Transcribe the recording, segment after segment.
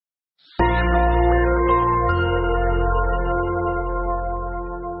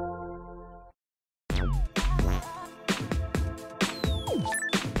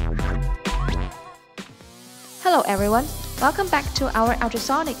Hello everyone, welcome back to our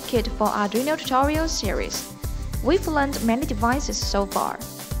ultrasonic kit for Arduino tutorial series. We've learned many devices so far.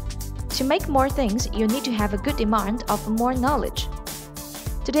 To make more things, you need to have a good demand of more knowledge.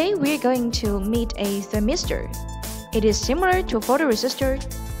 Today we're going to meet a thermistor. It is similar to a photoresistor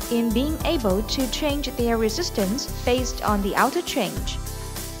in being able to change their resistance based on the outer change.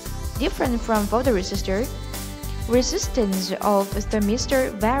 Different from photoresistor, resistance of a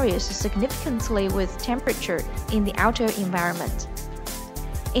thermistor varies significantly with temperature in the outer environment.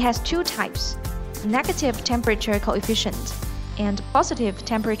 It has two types, negative temperature coefficient and positive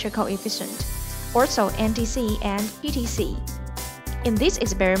temperature coefficient, also NTC and PTC. In this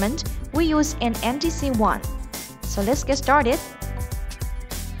experiment, we use an NTC one. So let's get started.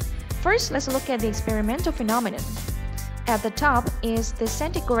 First, let's look at the experimental phenomenon. At the top is the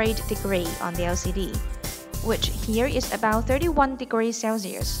centigrade degree on the LCD, which here is about 31 degrees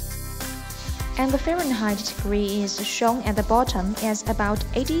Celsius. And the Fahrenheit degree is shown at the bottom as about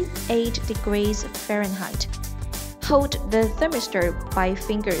 88 degrees Fahrenheit. Hold the thermistor by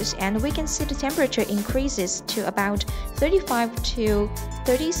fingers and we can see the temperature increases to about 35 to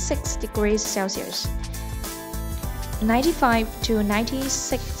 36 degrees Celsius, 95 to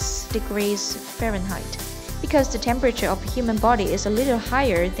 96 degrees Fahrenheit, because the temperature of the human body is a little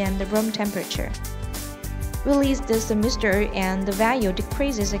higher than the room temperature. Release the thermistor and the value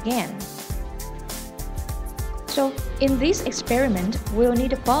decreases again. So in this experiment, we'll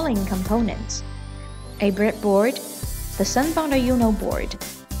need the following components: a breadboard, the SunFounder Uno board,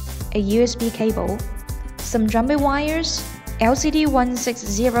 a USB cable, some jumbo wires, LCD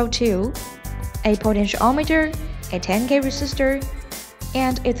 1602, a potentiometer, a 10K resistor,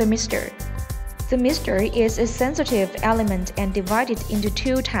 and a thermistor. Thermistor is a sensitive element and divided into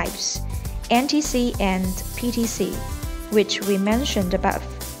two types, NTC and PTC, which we mentioned above,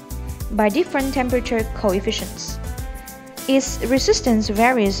 by different temperature coefficients. Its resistance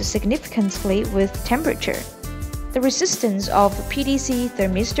varies significantly with temperature. The resistance of PTC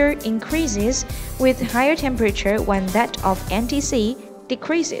thermistor increases with higher temperature when that of NTC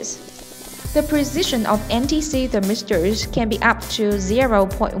decreases. The precision of NTC thermistors can be up to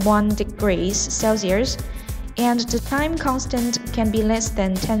 0.1 degrees Celsius, and the time constant can be less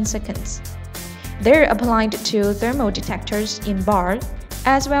than 10 seconds. They're applied to thermal detectors in bar,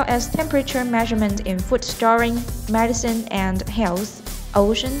 as well as temperature measurement in food storing, medicine and health,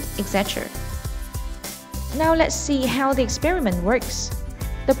 ocean, etc. Now let's see how the experiment works.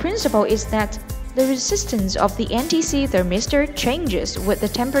 The principle is that the resistance of the NTC thermistor changes with the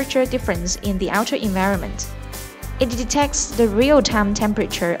temperature difference in the outer environment. It detects the real-time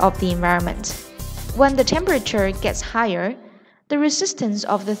temperature of the environment. When the temperature gets higher, the resistance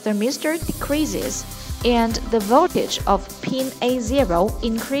of the thermistor decreases and the voltage of pin A0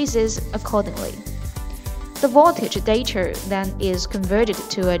 increases accordingly. The voltage data then is converted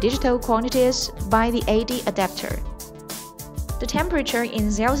to digital quantities by the AD adapter. The temperature in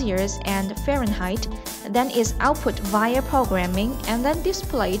Celsius and Fahrenheit then is output via programming and then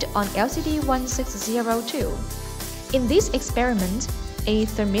displayed on LCD 1602. In this experiment, a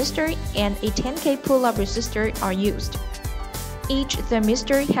thermistor and a 10K pull-up resistor are used. Each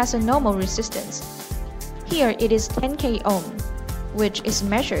thermistor has a normal resistance. Here it is 10K ohm, which is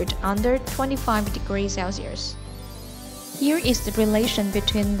measured under 25 degrees Celsius. Here is the relation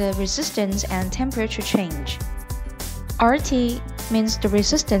between the resistance and temperature change. RT means the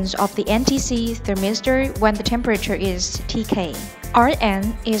resistance of the NTC thermistor when the temperature is TK.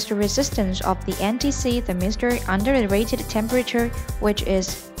 Rn is the resistance of the NTC thermistor under the rated temperature, which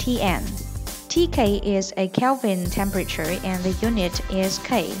is Tn. TK is a Kelvin temperature and the unit is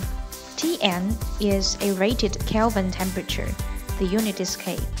K. Tn is a rated Kelvin temperature. The unit is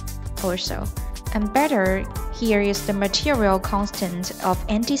K also. And better, here is the material constant of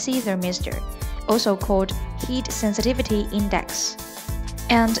NTC thermistor, also called heat sensitivity index.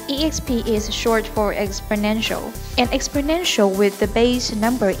 And EXP is short for exponential. An exponential with the base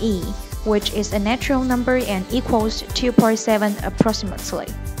number e, which is a natural number and equals 2.7 approximately.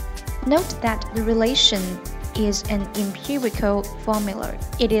 Note that the relation is an empirical formula.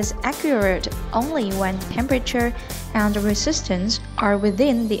 It is accurate only when temperature and resistance are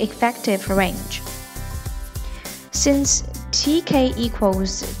within the effective range. Since Tk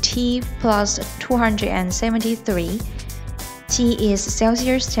equals T plus 273, T is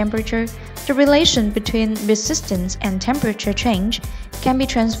Celsius temperature, the relation between resistance and temperature change can be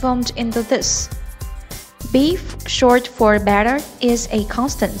transformed into this. B, short for beta, is a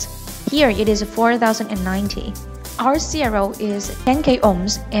constant. Here it is 4090. R0 is 10K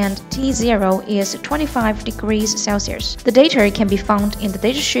ohms and T0 is 25 degrees Celsius. The data can be found in the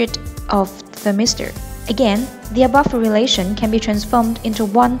datasheet of Thermistor. Again, the above relation can be transformed into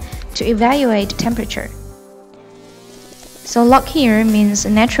one to evaluate temperature. So log here means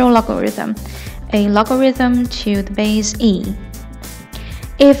natural logarithm, a logarithm to the base e.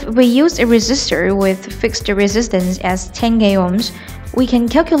 If we use a resistor with fixed resistance as 10k ohms, we can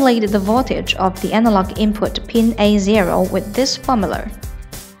calculate the voltage of the analog input pin A0 with this formula.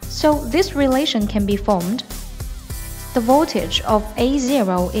 So this relation can be formed. The voltage of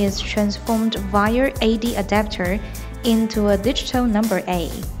A0 is transformed via AD adapter into a digital number A.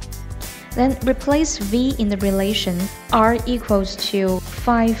 Then replace V in the relation R equals to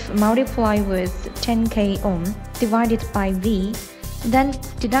 5 multiplied with 10k ohm divided by V, then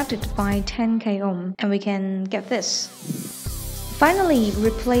deducted by 10k ohm, and we can get this. Finally,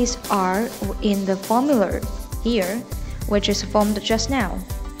 replace R in the formula here, which is formed just now.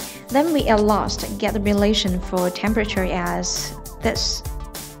 Then we at last get the relation for temperature as this.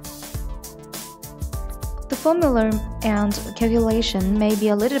 The formula and calculation may be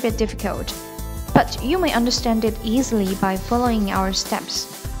a little bit difficult, but you may understand it easily by following our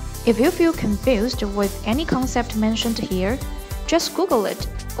steps. If you feel confused with any concept mentioned here, just Google it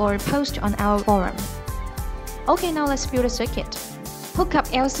or post on our forum. Okay, now let's build a circuit. Hook up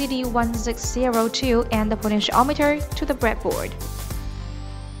LCD 1602 and the potentiometer to the breadboard.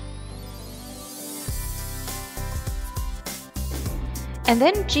 And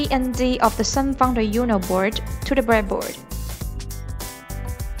then GND of the SunFounder Uno board to the breadboard.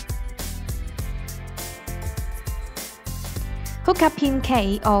 Hook up pin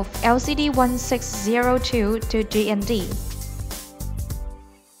K of LCD 1602 to GND.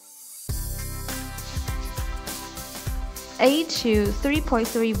 A to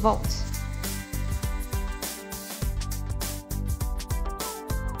 3.3 volts.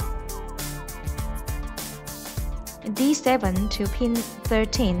 D7 to pin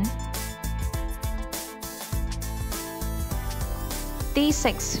 13,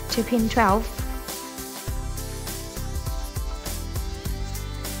 D6 to pin 12,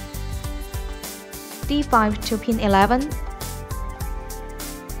 D5 to pin 11,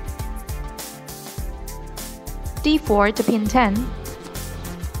 D4 to pin 10,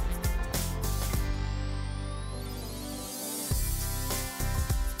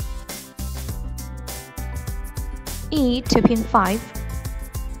 E to pin 5,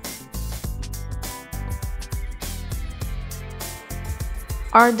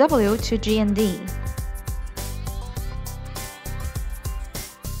 RW to GND,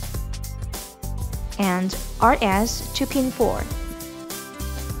 and RS to pin 4.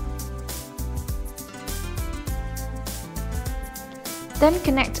 Then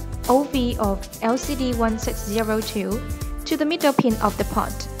connect OV of LCD 1602 to the middle pin of the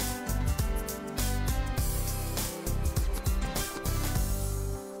pot.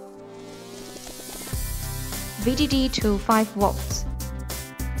 VDD to 5 volts.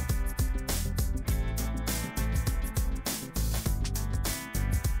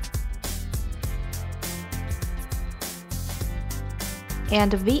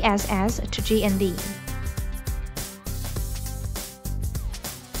 And VSS to GND.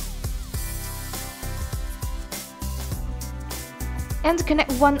 And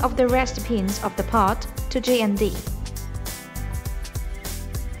connect one of the rest pins of the pot to GND.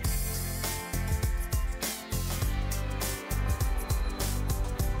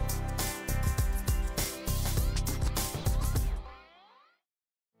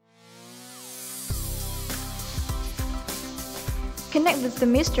 Connect the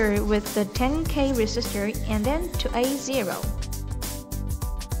thermistor with the 10k resistor and then to A0.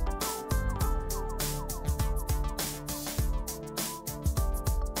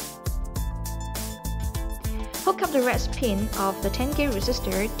 Hook up the rest pin of the 10k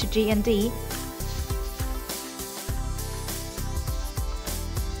resistor to GND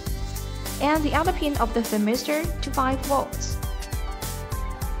and the other pin of the thermistor to 5 volts.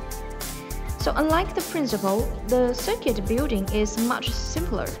 So unlike the principle, the circuit building is much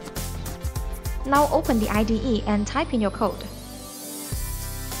simpler. Now open the IDE and type in your code.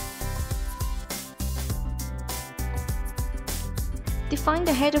 Define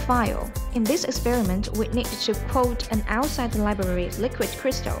the header file. In this experiment, we need to quote an outside library liquid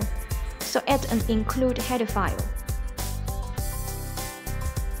crystal, so add an include header file.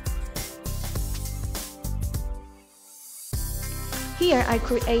 Here I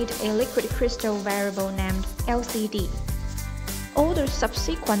create a liquid crystal variable named LCD. All the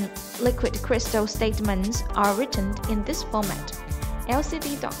subsequent liquid crystal statements are written in this format: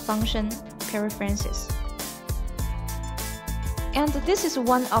 lcd.function parentheses. And this is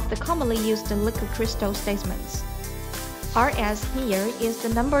one of the commonly used liquid crystal statements. RS here is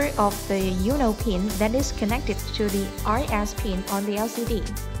the number of the UNO pin that is connected to the RS pin on the LCD.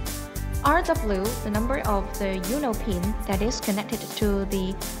 RW, the number of the UNO pin that is connected to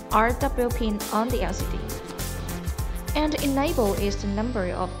the RW pin on the LCD. And enable is the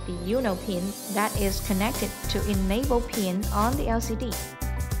number of the UNO pin that is connected to enable pin on the LCD.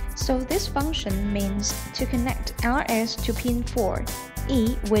 So this function means to connect RS to pin 4,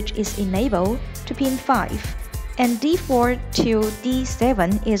 E, which is enable, to pin 5, and D4 to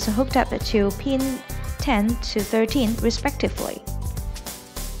D7 is hooked up to pin 10 to 13 respectively.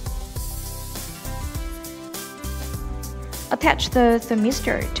 Attach the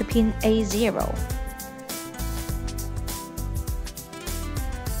thermistor to pin A0.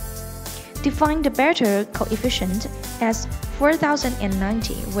 Define the Bethe coefficient as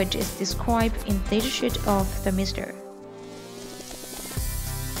 4090, which is described in datasheet of thermistor.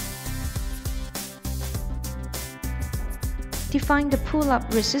 Define the pull-up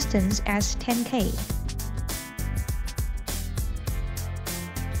resistance as 10K.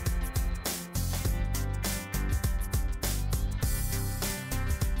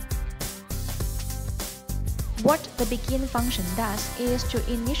 What the begin function does is to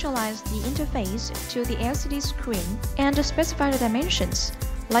initialize the interface to the LCD screen and specify the dimensions,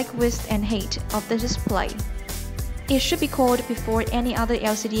 like width and height, of the display. It should be called before any other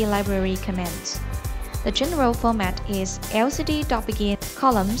LCD library commands. The general format is lcd.begin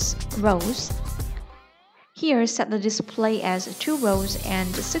columns rows. Here set the display as 2 rows and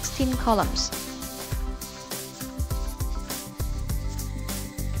 16 columns.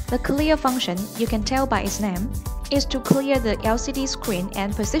 The clear function, you can tell by its name, is to clear the LCD screen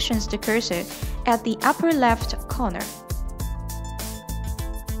and positions the cursor at the upper left corner.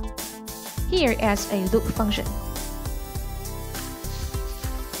 Here as a loop function.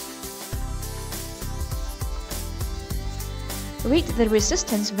 Read the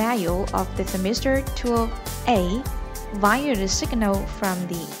resistance value of the thermistor to A via the signal from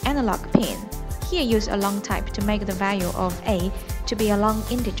the analog pin. Here use a long type to make the value of A to be a long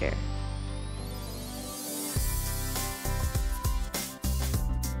integer.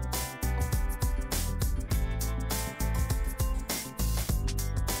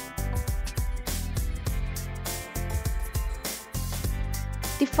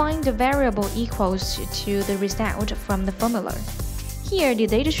 Define the variable equals to the result from the formula. Here the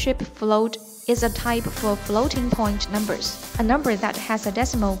datasheet float is a type for floating point numbers, a number that has a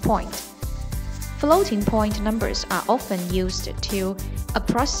decimal point. Floating point numbers are often used to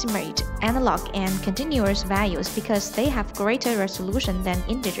approximate analog and continuous values because they have greater resolution than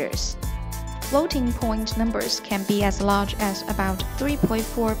integers. Floating point numbers can be as large as about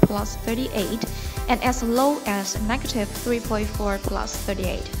 3.4 plus 38 and as low as negative 3.4 plus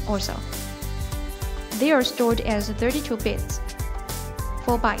 38 or so. They are stored as 32 bits,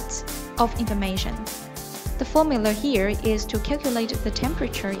 4 bytes of information. The formula here is to calculate the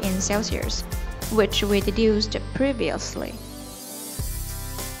temperature in Celsius, which we deduced previously.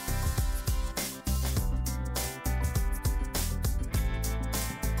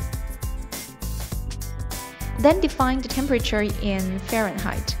 Then define the temperature in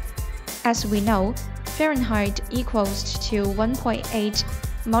Fahrenheit. As we know, Fahrenheit equals to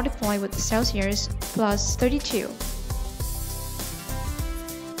 1.8 multiplied with Celsius plus 32.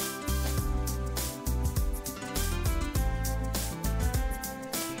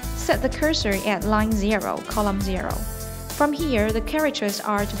 Set the cursor at line 0, column 0. From here, the characters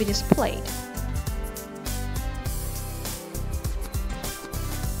are to be displayed.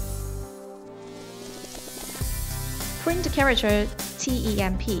 Print the character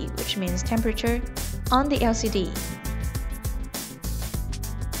TEMP, which means temperature, on the LCD.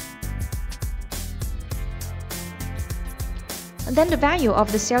 And then the value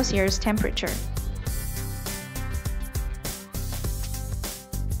of the Celsius temperature.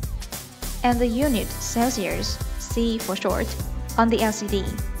 And the unit Celsius, C for short, on the LCD.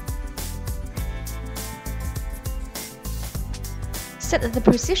 Set the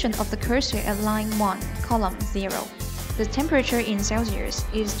position of the cursor at line 1, column 0. The temperature in Celsius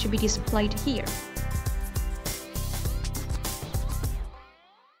is to be displayed here.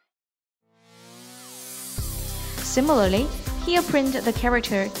 Similarly, here print the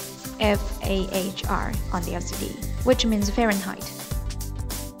character FAHR on the LCD, which means Fahrenheit.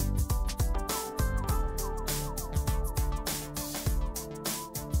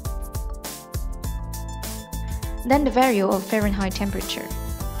 Then the value of Fahrenheit temperature.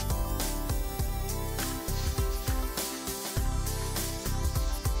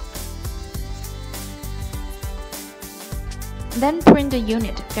 Then print the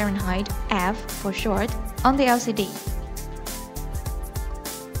unit Fahrenheit, F for short, on the LCD.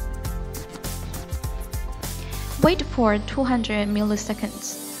 Wait for 200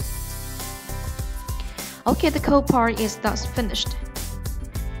 milliseconds. Okay, the code part is thus finished.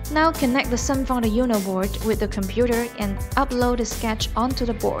 Now connect the SunFounder Uno board with the computer and upload the sketch onto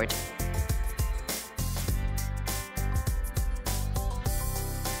the board.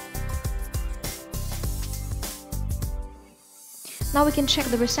 Now we can check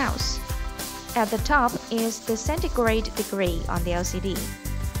the results. At the top is the centigrade degree on the LCD,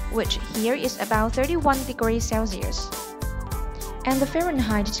 which here is about 31 degrees Celsius. And the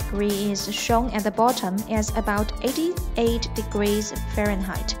Fahrenheit degree is shown at the bottom as about 88 degrees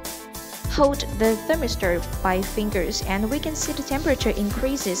Fahrenheit. Hold the thermistor by fingers and we can see the temperature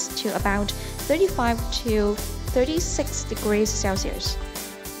increases to about 35 to 36 degrees Celsius.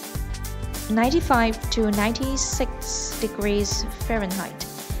 95 to 96 degrees Fahrenheit,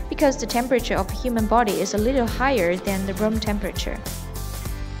 because the temperature of the human body is a little higher than the room temperature.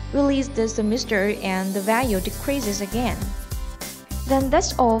 Release the thermistor and the value decreases again. Then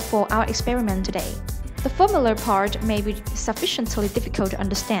that's all for our experiment today. The formula part may be sufficiently difficult to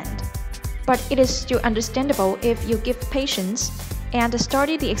understand, but it is still understandable if you give patience and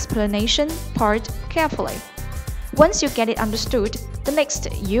study the explanation part carefully. Once you get it understood, the next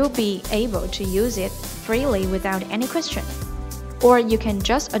you'll be able to use it freely without any question. Or you can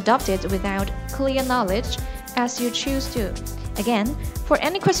just adopt it without clear knowledge as you choose to. Again, for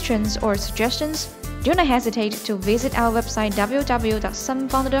any questions or suggestions, do not hesitate to visit our website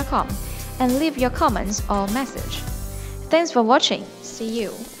www.sunfounder.com and leave your comments or message. Thanks for watching. See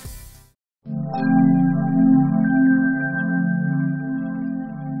you.